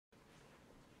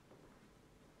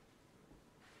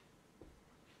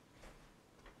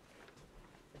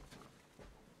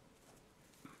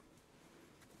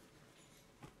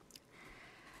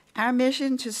Our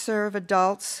mission to serve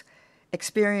adults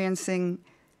experiencing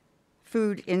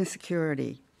food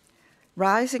insecurity.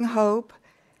 Rising Hope,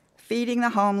 feeding the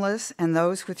homeless and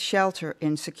those with shelter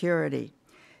insecurity.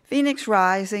 Phoenix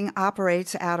Rising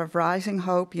operates out of Rising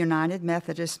Hope United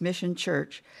Methodist Mission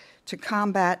Church to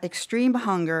combat extreme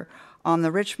hunger on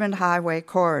the Richmond Highway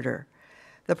corridor.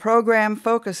 The program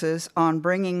focuses on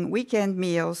bringing weekend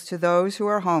meals to those who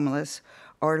are homeless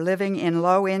or living in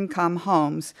low-income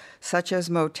homes, such as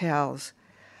motels.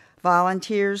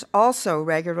 Volunteers also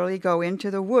regularly go into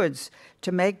the woods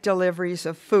to make deliveries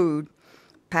of food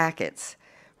packets.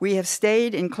 We have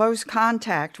stayed in close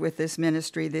contact with this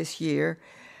ministry this year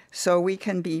so we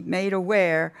can be made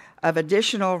aware of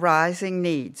additional rising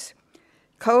needs.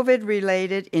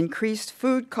 COVID-related increased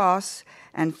food costs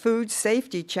and food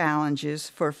safety challenges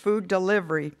for food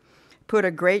delivery put a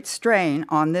great strain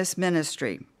on this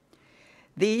ministry.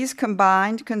 These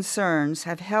combined concerns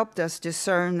have helped us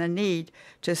discern the need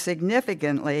to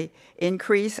significantly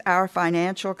increase our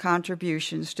financial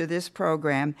contributions to this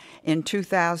program in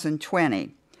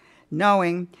 2020,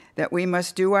 knowing that we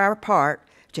must do our part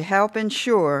to help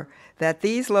ensure that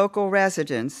these local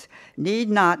residents need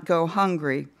not go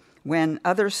hungry when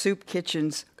other soup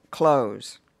kitchens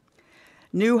close.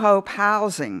 New Hope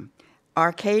Housing,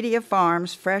 Arcadia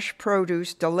Farms fresh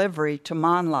produce delivery to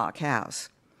Monlock House.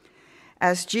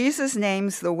 As Jesus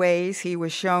names the ways he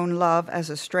was shown love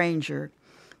as a stranger,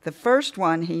 the first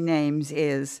one he names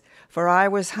is, "For I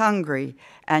was hungry,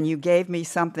 and you gave me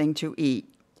something to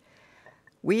eat."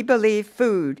 We believe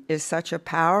food is such a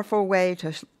powerful way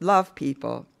to love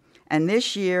people, and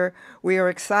this year we are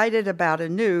excited about a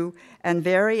new and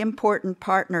very important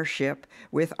partnership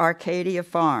with Arcadia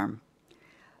Farm.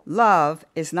 Love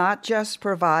is not just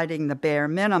providing the bare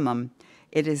minimum,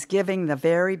 it is giving the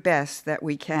very best that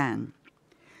we can.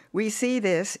 We see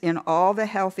this in all the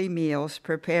healthy meals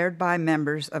prepared by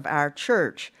members of our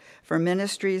church for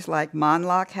ministries like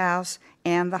Monlock House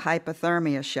and the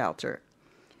Hypothermia Shelter.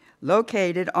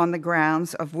 Located on the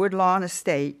grounds of Woodlawn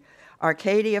Estate,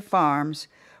 Arcadia Farms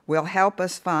will help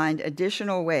us find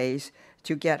additional ways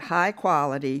to get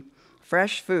high-quality,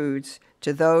 fresh foods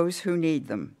to those who need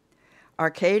them.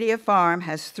 Arcadia Farm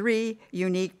has 3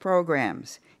 unique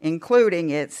programs, including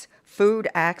its Food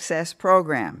Access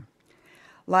Program.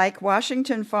 Like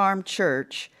Washington Farm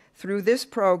Church, through this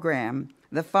program,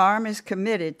 the farm is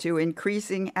committed to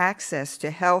increasing access to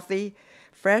healthy,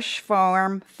 fresh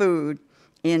farm food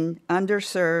in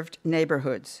underserved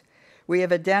neighborhoods. We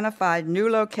have identified new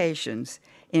locations,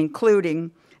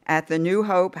 including at the New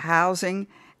Hope Housing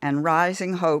and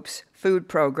Rising Hope's food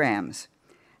programs.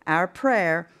 Our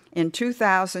prayer in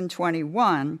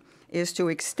 2021 is to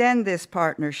extend this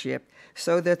partnership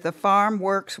so that the farm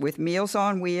works with Meals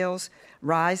on Wheels,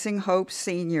 Rising Hope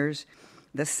seniors,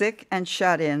 the sick and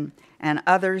shut-in, and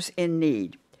others in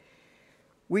need.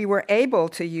 We were able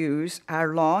to use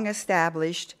our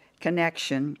long-established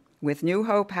connection with New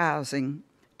Hope Housing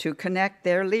to connect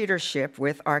their leadership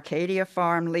with Arcadia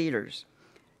Farm leaders.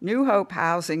 New Hope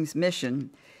Housing's mission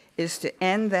is to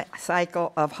end the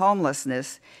cycle of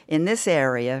homelessness in this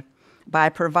area by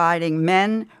providing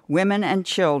men, women, and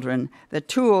children the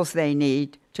tools they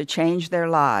need to change their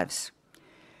lives.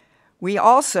 We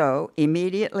also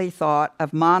immediately thought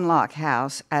of Monlock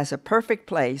House as a perfect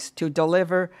place to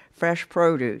deliver fresh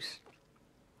produce.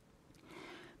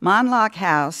 Monlock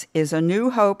House is a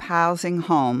New Hope Housing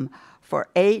home for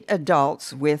 8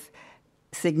 adults with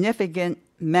significant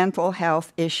mental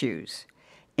health issues.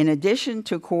 In addition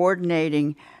to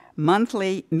coordinating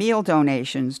monthly meal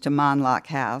donations to Monlock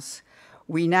House,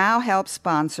 we now help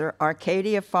sponsor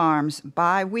Arcadia Farm's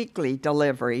bi-weekly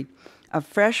delivery of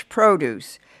fresh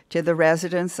produce to the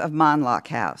residents of Monlock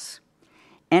House.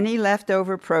 Any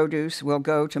leftover produce will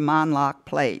go to Monlock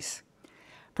Place.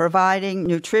 Providing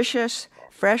nutritious,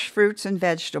 fresh fruits and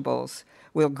vegetables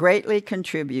will greatly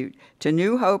contribute to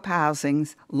New Hope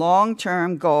Housing's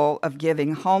long-term goal of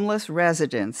giving homeless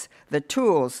residents the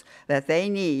tools that they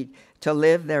need to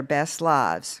live their best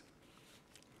lives.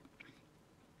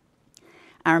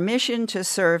 Our mission to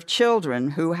serve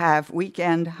children who have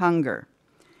weekend hunger.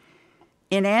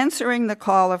 In answering the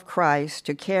call of Christ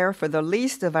to care for the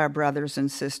least of our brothers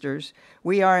and sisters,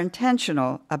 we are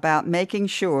intentional about making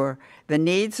sure the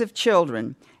needs of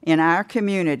children in our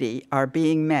community are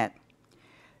being met.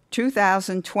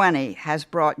 2020 has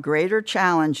brought greater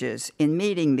challenges in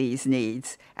meeting these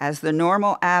needs as the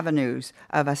normal avenues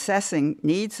of assessing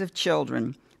needs of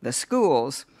children, the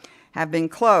schools, have been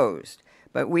closed,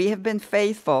 but we have been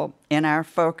faithful in our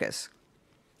focus.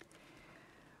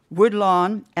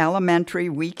 Woodlawn Elementary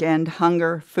Weekend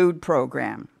Hunger Food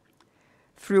Program.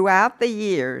 Throughout the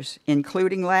years,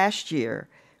 including last year,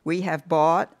 we have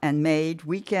bought and made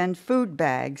weekend food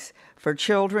bags for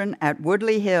children at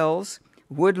Woodley Hills,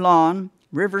 Woodlawn,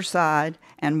 Riverside,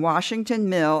 and Washington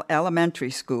Mill elementary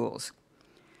schools.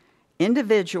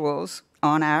 Individuals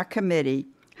on our committee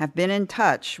have been in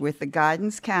touch with the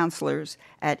guidance counselors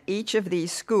at each of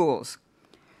these schools,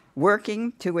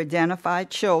 working to identify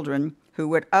children who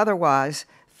would otherwise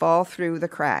fall through the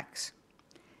cracks.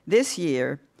 This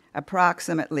year,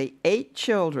 approximately 8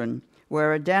 children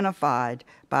were identified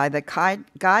by the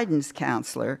guidance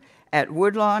counselor at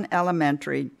Woodlawn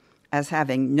Elementary as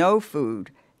having no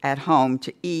food at home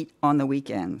to eat on the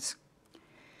weekends.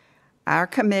 Our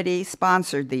committee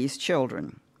sponsored these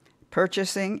children,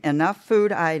 purchasing enough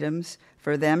food items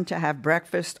for them to have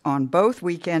breakfast on both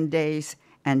weekend days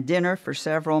and dinner for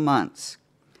several months.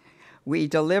 We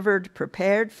delivered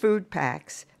prepared food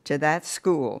packs to that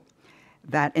school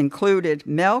that included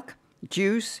milk,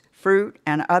 juice, fruit,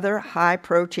 and other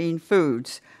high-protein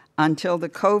foods until the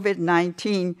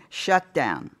COVID-19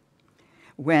 shutdown,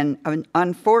 when,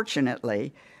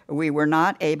 unfortunately, we were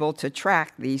not able to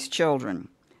track these children.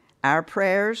 Our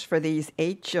prayers for these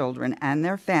 8 children and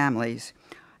their families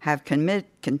have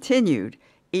continued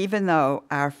even though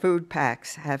our food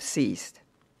packs have ceased.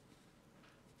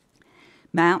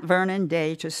 Mount Vernon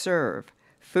Day to Serve,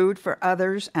 Food for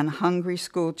Others and Hungry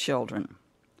School Children.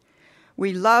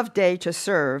 We love Day to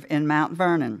Serve in Mount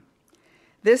Vernon.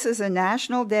 This is a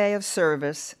national day of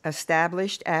service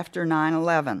established after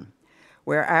 9/11,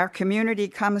 where our community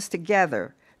comes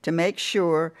together to make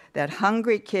sure that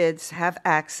hungry kids have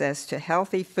access to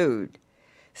healthy food.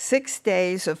 6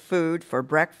 days of food for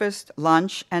breakfast,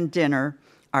 lunch, and dinner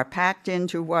are packed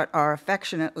into what are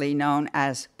affectionately known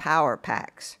as Power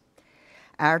Packs.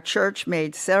 Our church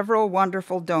made several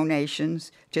wonderful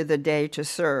donations to the Day to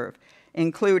Serve,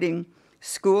 including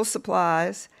school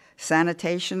supplies,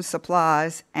 sanitation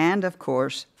supplies, and, of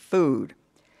course, food.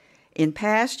 In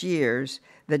past years,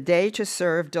 the Day to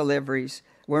Serve deliveries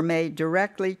were made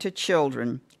directly to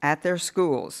children at their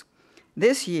schools.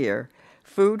 This year,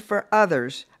 Food for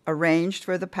Others arranged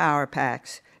for the Power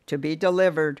Packs to be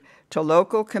delivered to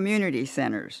local community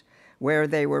centers, where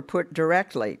they were put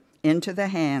directly into the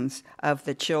hands of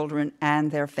the children and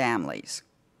their families.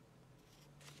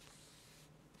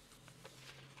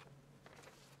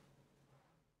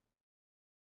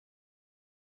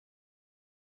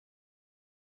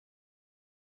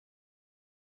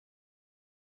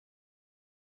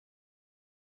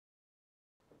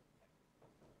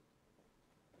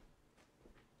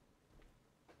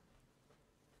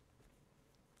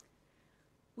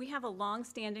 We have a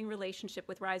long-standing relationship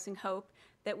with Rising Hope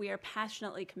that we are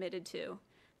passionately committed to.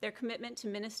 Their commitment to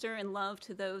minister and love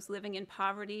to those living in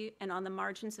poverty and on the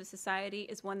margins of society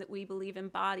is one that we believe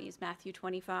embodies Matthew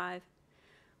 25.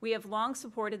 We have long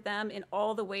supported them in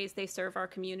all the ways they serve our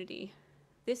community.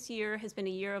 This year has been a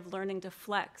year of learning to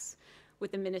flex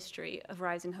with the ministry of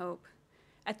Rising Hope.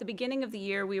 At the beginning of the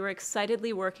year, we were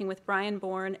excitedly working with Brian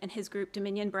Bourne and his group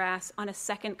Dominion Brass on a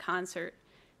second concert.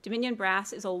 Dominion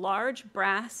Brass is a large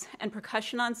brass and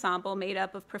percussion ensemble made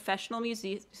up of professional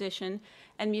musicians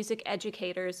and music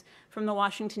educators from the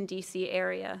Washington, D.C.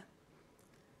 area.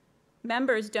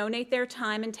 Members donate their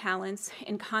time and talents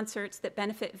in concerts that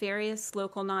benefit various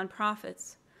local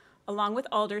nonprofits. Along with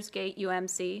Aldersgate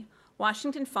UMC,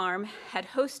 Washington Farm had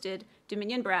hosted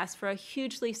Dominion Brass for a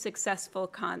hugely successful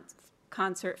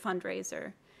concert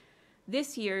fundraiser.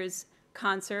 This year's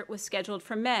concert was scheduled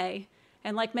for May,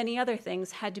 and like many other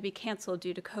things, had to be canceled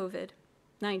due to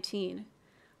COVID-19.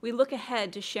 We look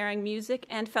ahead to sharing music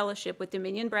and fellowship with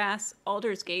Dominion Brass,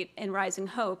 Aldersgate, and Rising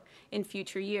Hope in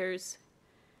future years.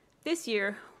 This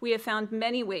year, we have found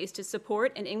many ways to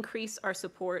support and increase our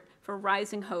support for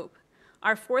Rising Hope.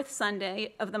 Our 4th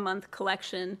Sunday of the month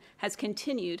collection has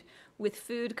continued, with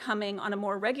food coming on a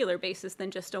more regular basis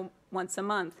than just once a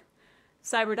month.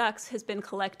 CyberDucks has been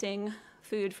collecting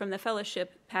food from the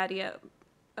fellowship patio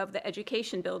of the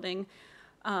education building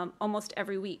almost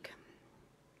every week.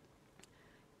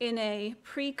 In a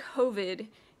pre-COVID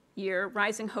year,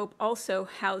 Rising Hope also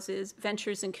houses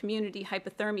Ventures in Community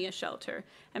Hypothermia Shelter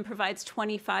and provides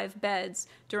 25 beds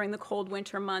during the cold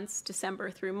winter months, December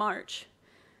through March.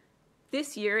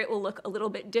 This year, it will look a little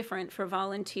bit different for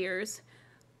volunteers.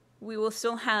 We will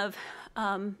still have,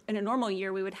 in a normal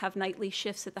year, we would have nightly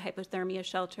shifts at the hypothermia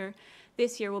shelter.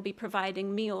 This year, we'll be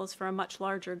providing meals for a much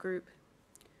larger group.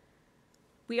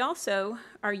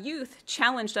 Our youth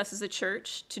challenged us as a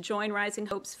church to join Rising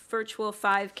Hope's virtual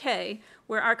 5K,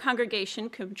 where our congregation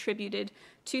contributed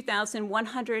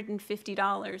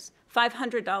 $2,150,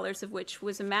 $500 of which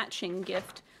was a matching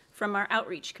gift from our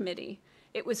outreach committee.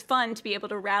 It was fun to be able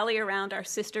to rally around our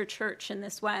sister church in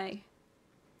this way.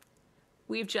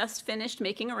 We've just finished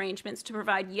making arrangements to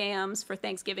provide yams for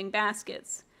Thanksgiving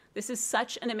baskets. This is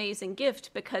such an amazing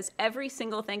gift because every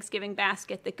single Thanksgiving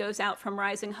basket that goes out from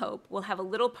Rising Hope will have a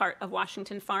little part of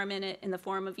Washington Farm in it in the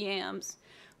form of yams.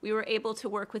 We were able to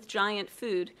work with Giant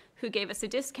Food, who gave us a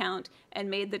discount and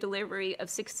made the delivery of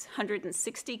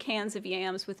 660 cans of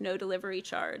yams with no delivery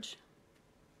charge.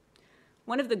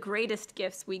 One of the greatest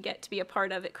gifts we get to be a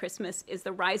part of at Christmas is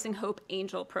the Rising Hope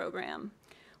Angel Program.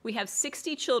 We have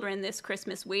 60 children this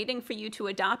Christmas waiting for you to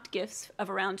adopt gifts of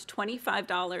around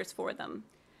 $25 for them.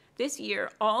 This year,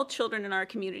 all children in our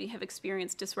community have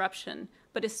experienced disruption,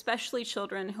 but especially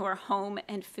children who are home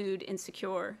and food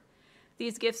insecure.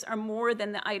 These gifts are more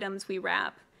than the items we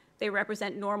wrap. They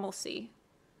represent normalcy,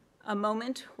 a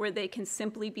moment where they can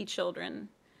simply be children.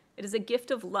 It is a gift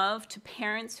of love to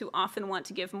parents who often want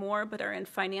to give more but are in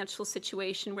financial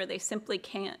situation where they simply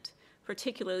can't,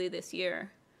 particularly this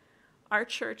year. Our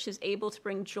church is able to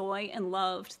bring joy and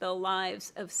love to the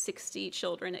lives of 60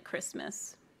 children at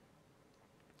Christmas.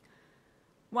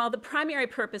 While the primary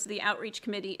purpose of the Outreach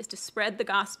Committee is to spread the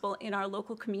gospel in our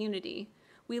local community,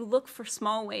 we look for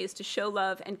small ways to show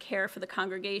love and care for the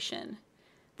congregation.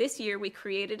 This year, we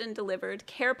created and delivered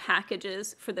care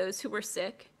packages for those who were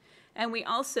sick, and we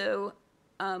also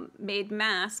made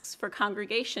masks for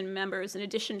congregation members in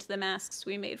addition to the masks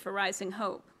we made for Rising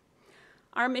Hope.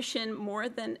 Our mission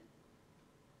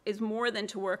is more than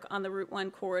to work on the Route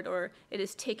 1 corridor. It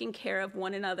is taking care of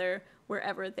one another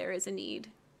wherever there is a need.